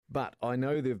But I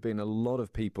know there have been a lot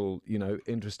of people,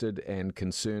 interested and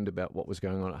concerned about what was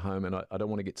going on at home, and I don't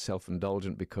want to get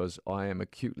self-indulgent because I am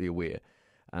acutely aware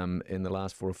in the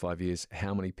last 4 or 5 years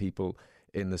how many people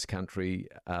in this country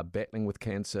are battling with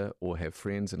cancer or have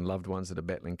friends and loved ones that are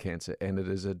battling cancer, and it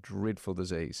is a dreadful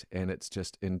disease, and it's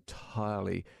just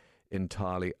entirely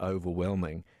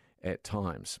overwhelming at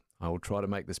times. I will try to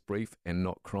make this brief and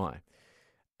not cry.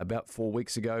 About 4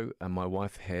 weeks ago, my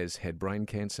wife has had brain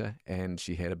cancer, and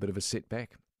she had a bit of a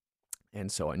setback,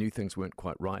 and so I knew things weren't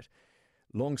quite right.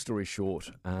 Long story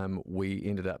short, we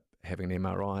ended up having an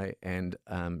MRI, and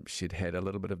she'd had a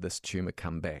little bit of this tumour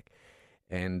come back.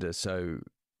 And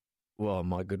well,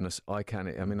 my goodness, where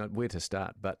to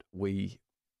start? But the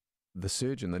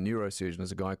neurosurgeon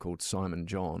is a guy called Simon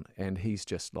John, and he's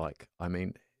just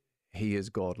he is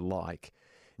God-like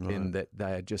in that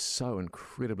they are just so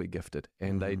incredibly gifted,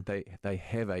 and they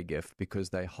have a gift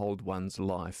because they hold one's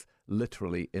life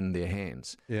literally in their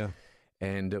hands. Yeah.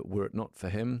 And were it not for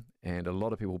him and a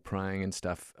lot of people praying and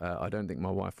stuff, I don't think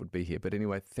my wife would be here. But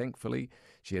anyway, thankfully,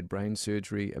 she had brain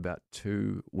surgery about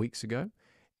 2 weeks ago,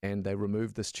 and they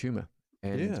removed this tumour,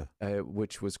 and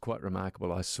which was quite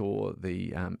remarkable. I saw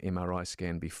the MRI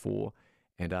scan before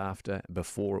and after.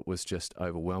 Before, it was just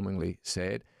overwhelmingly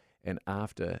sad, and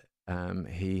after,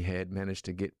 he had managed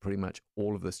to get pretty much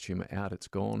all of this tumour out. It's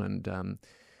gone, and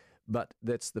but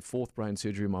that's the 4th brain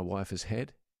surgery my wife has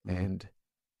had, and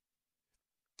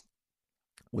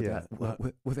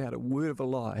without a word of a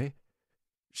lie,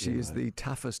 she is the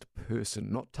toughest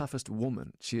person, not toughest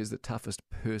woman. She is the toughest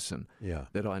person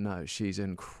that I know. She's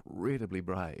incredibly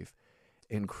brave,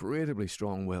 incredibly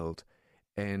strong-willed,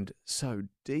 and so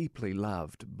deeply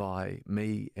loved by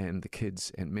me and the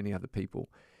kids and many other people.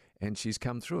 And she's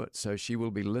come through it. So she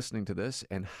will be listening to this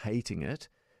and hating it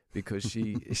because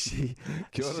she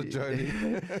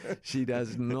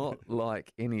does not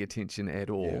like any attention at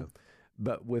all. Yeah.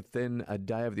 But within a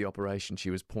day of the operation, she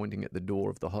was pointing at the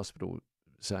door of the hospital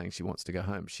saying she wants to go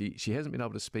home. She hasn't been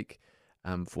able to speak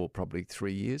for probably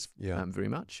 3 years very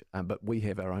much, but we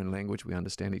have our own language. We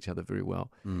understand each other very well.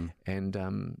 And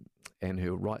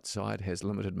her right side has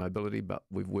limited mobility, but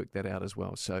we've worked that out as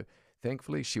well. So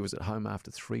thankfully, she was at home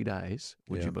after 3 days,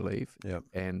 would you believe? Yeah.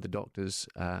 And the doctors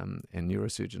and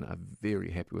neurosurgeon are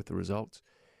very happy with the results.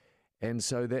 And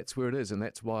so that's where it is, and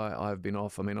that's why I've been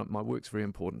off. I mean, my work's very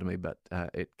important to me, but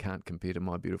it can't compare to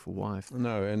my beautiful wife.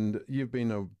 No, and you've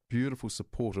been a beautiful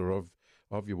supporter of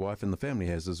your wife, and the family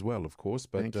has as well, of course.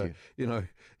 But, Thank you.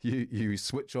 You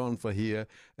switch on for here,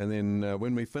 and then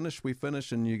when we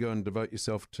finish, and you go and devote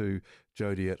yourself to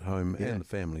Jodie at home and the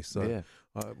family. So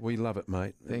we love it,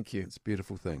 mate. Thank you. It's a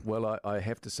beautiful thing. Well, I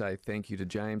have to say thank you to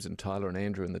James and Tyler and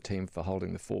Andrew and the team for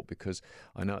holding the fort, because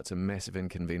I know it's a massive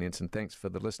inconvenience, and thanks for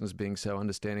the listeners being so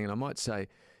understanding. And I might say,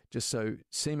 just so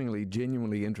seemingly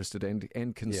genuinely interested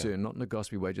and concerned, not in a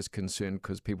gossipy way, just concerned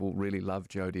because people really love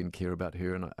Jodie and care about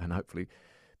her, and hopefully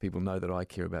people know that I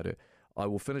care about her. I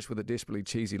will finish with a desperately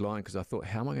cheesy line because I thought,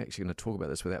 how am I actually going to talk about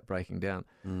this without breaking down?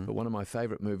 But one of my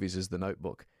favourite movies is The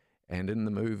Notebook. And in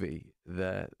the movie,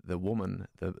 the woman,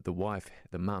 the wife,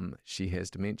 the mum, she has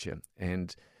dementia.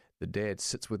 And the dad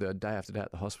sits with her day after day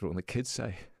at the hospital, and the kids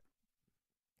say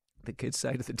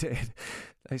to the dad,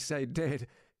 they say, "Dad,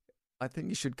 I think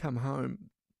you should come home."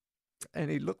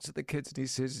 And he looks at the kids and he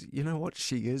says, "You know what?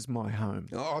 She is my home."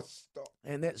 Oh, stop.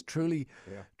 And that's truly,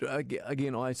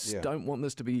 again, I don't want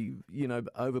this to be,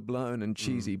 overblown and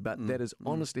cheesy, but that is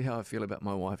honestly how I feel about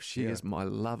my wife. She is my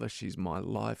lover. She's my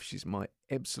life. She's my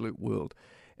absolute world.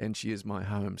 And she is my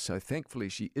home. So thankfully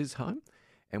she is home,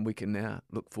 and we can now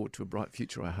look forward to a bright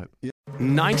future, I hope.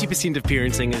 90% of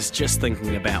parenting is just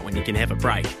thinking about when you can have a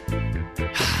break.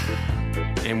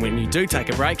 And when you do take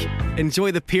a break,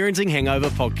 enjoy the Parenting Hangover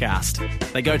podcast.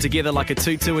 They go together like a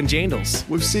tutu and jandals.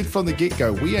 We've said from the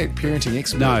get-go, we ain't parenting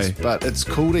experts, but it's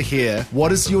cool to hear,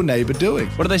 what is your neighbour doing?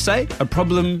 What do they say? A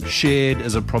problem shared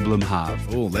is a problem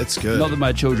halved. Oh, that's good. Not that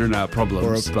my children are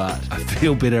problems, but I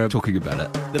feel better talking about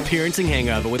it. The Parenting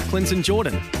Hangover with Clinton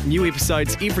Jordan. New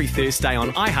episodes every Thursday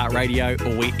on iHeartRadio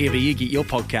or wherever you get your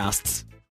podcasts.